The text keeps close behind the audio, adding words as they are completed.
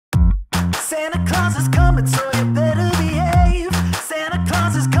Santa Claus is coming, so you better behave. Santa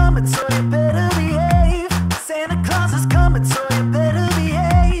Claus is coming, so you better behave. Santa Claus is coming, so you better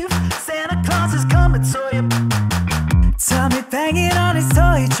behave. Santa Claus is coming, so you... Tommy banging on his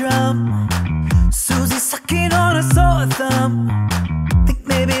toy drum, Susie sucking on a sore thumb. Think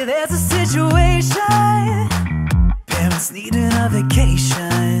maybe there's a situation, parents needing a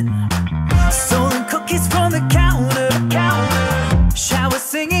vacation. Stolen cookies from the counter, shower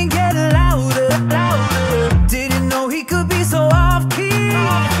singing get louder. Didn't know he could be so off-key.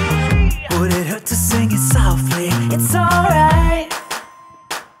 Would it hurt to sing it softly? It's alright,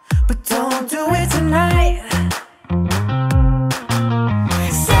 but don't do it tonight.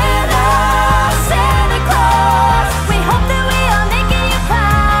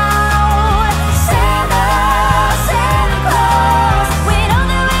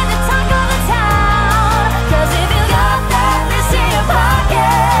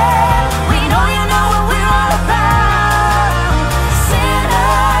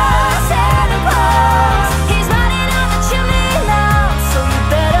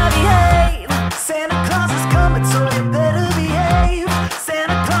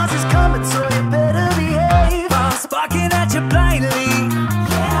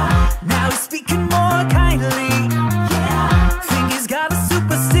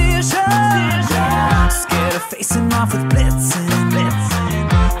 Facing off with blitzing.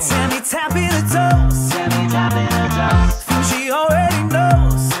 Tammy tapping her toes. Think she already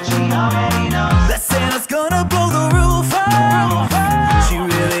knows. That Santa's gonna blow the roof off. She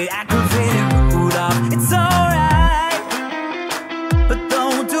really aggravated Rudolph. It's alright, but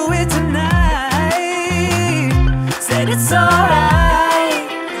don't do it tonight. Said it's alright.